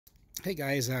Hey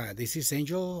guys, this is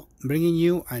Angel bringing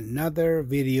you another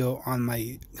video on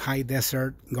my high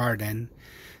desert garden,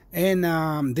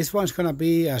 and this one's gonna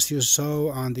be, as you saw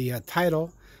on the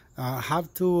title, how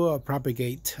to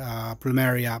propagate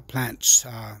Plumeria plants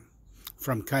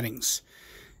from cuttings.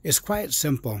 It's quite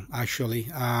simple actually.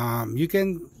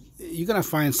 You're gonna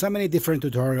find so many different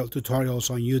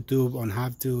tutorials on YouTube on how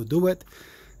to do it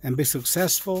and be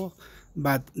successful,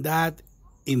 but that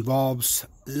involves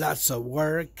lots of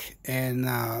work and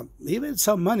even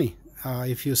some money,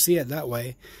 if you see it that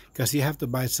way, because you have to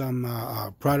buy some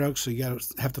products, so you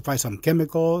have to buy some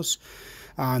chemicals.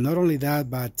 Not only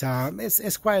that, but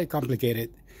it's quite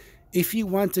complicated. If you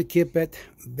want to keep it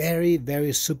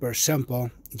very super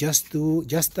simple, just do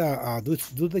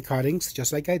the cuttings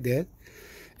just like I did,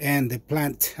 and the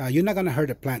plant, you're not gonna hurt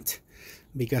the plant,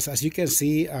 because as you can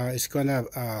see, it's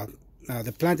gonna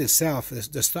the plant itself,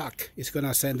 the stalk, is going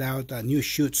to send out new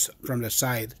shoots from the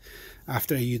side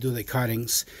after you do the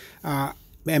cuttings. And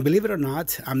believe it or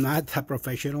not, I'm not a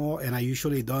professional, and I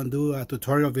usually don't do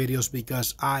tutorial videos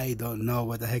because I don't know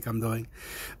what the heck I'm doing.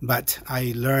 But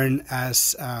I learn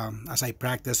as I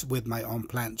practice with my own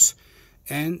plants.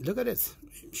 And look at it.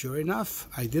 Sure enough,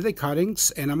 I did the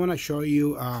cuttings, and I'm going to show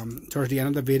you towards the end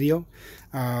of the video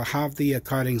how the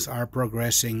cuttings are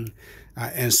progressing,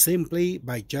 and simply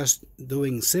by just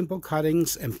doing simple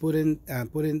cuttings and putting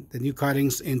the new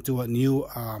cuttings into a new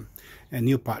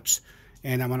pots.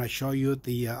 And I'm going to show you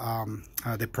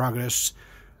the progress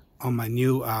on my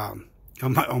new on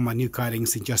my new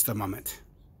cuttings in just a moment.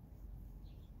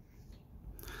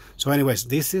 So anyways,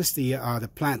 this is the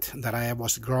plant that I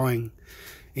was growing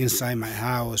inside my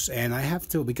house, and I have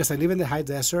to, because I live in the high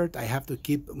desert, I have to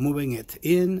keep moving it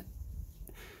in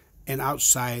and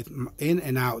outside, in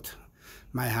and out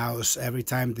my house every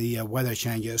time the weather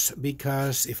changes,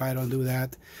 because if I don't do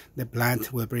that, the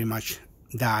plant will pretty much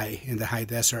die in the high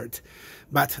desert.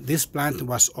 But this plant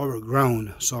was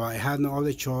overgrown, so I had no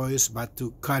other choice but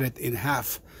to cut it in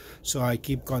half. So I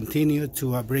continue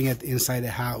to bring it inside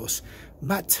the house,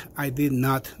 but I did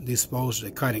not dispose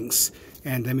the cuttings.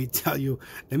 And let me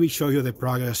show you the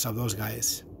progress of those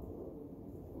guys.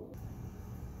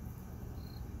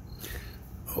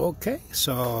 Okay,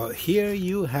 so here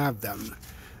you have them.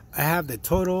 I have the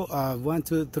total of 1,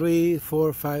 2, 3,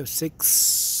 4, 5, 6,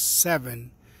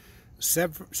 7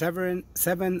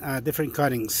 different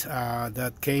cuttings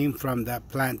that came from that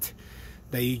plant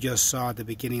that you just saw at the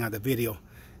beginning of the video.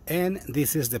 And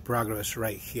this is the progress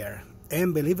right here.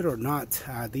 And believe it or not,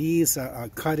 these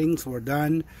cuttings were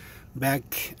done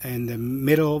back in the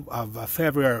middle of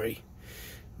February.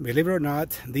 Believe it or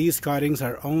not, these cuttings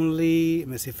are only, let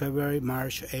me see, February,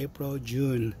 March, April,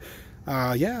 June.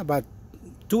 Yeah, about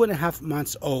 2.5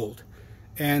 months old.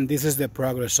 And this is the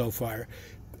progress so far.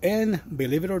 And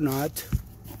believe it or not,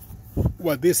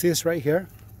 what this is right here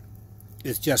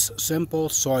is just simple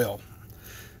soil.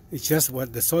 It's just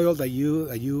what the soil that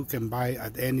you can buy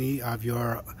at any of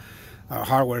your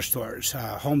hardware stores,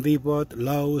 Home Depot,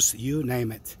 Lowe's, you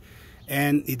name it.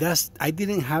 And I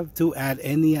didn't have to add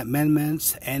any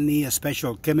amendments, any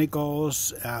special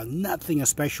chemicals, nothing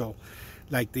special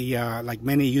like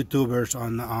many YouTubers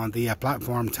on the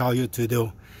platform tell you to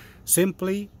do.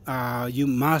 Simply, you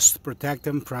must protect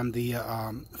them from the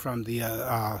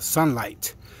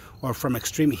sunlight or from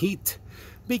extreme heat,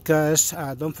 because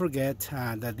don't forget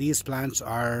that these plants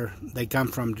they come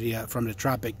from the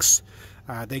tropics.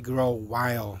 They grow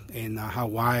wild in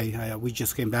Hawaii. We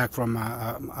just came back from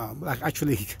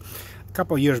actually a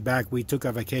couple of years back. We took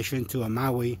a vacation to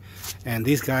Maui, and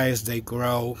these guys, they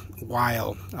grow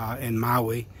wild in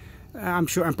Maui. I'm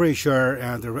pretty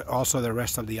sure also the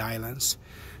rest of the islands.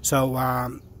 So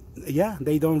yeah,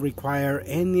 they don't require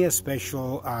any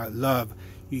special love.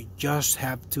 You just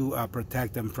have to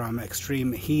protect them from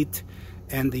extreme heat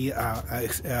and the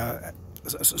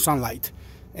sunlight.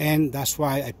 And that's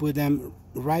why I put them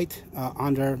right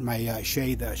under my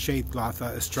shade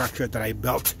cloth structure that I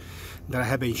built, that I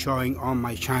have been showing on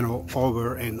my channel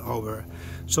over and over.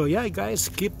 So yeah, guys,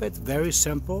 keep it very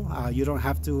simple. You don't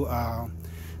have to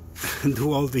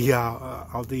do all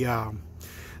the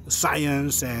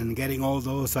science and getting all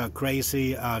those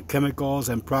crazy chemicals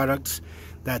and products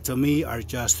that to me are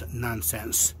just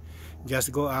nonsense.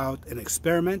 Just go out and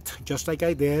experiment just like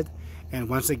I did. And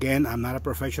once again, I'm not a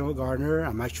professional gardener.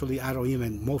 I don't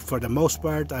even, for the most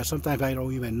part, sometimes I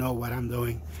don't even know what I'm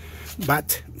doing.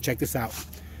 But check this out.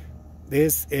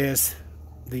 This is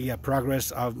the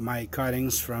progress of my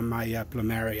cuttings from my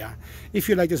Plumeria. If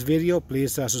you like this video,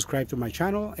 please subscribe to my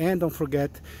channel, and don't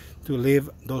forget to leave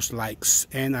those likes.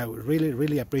 And I would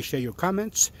really appreciate your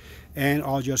comments and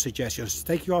all your suggestions.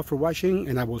 Thank you all for watching,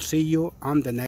 and I will see you on the next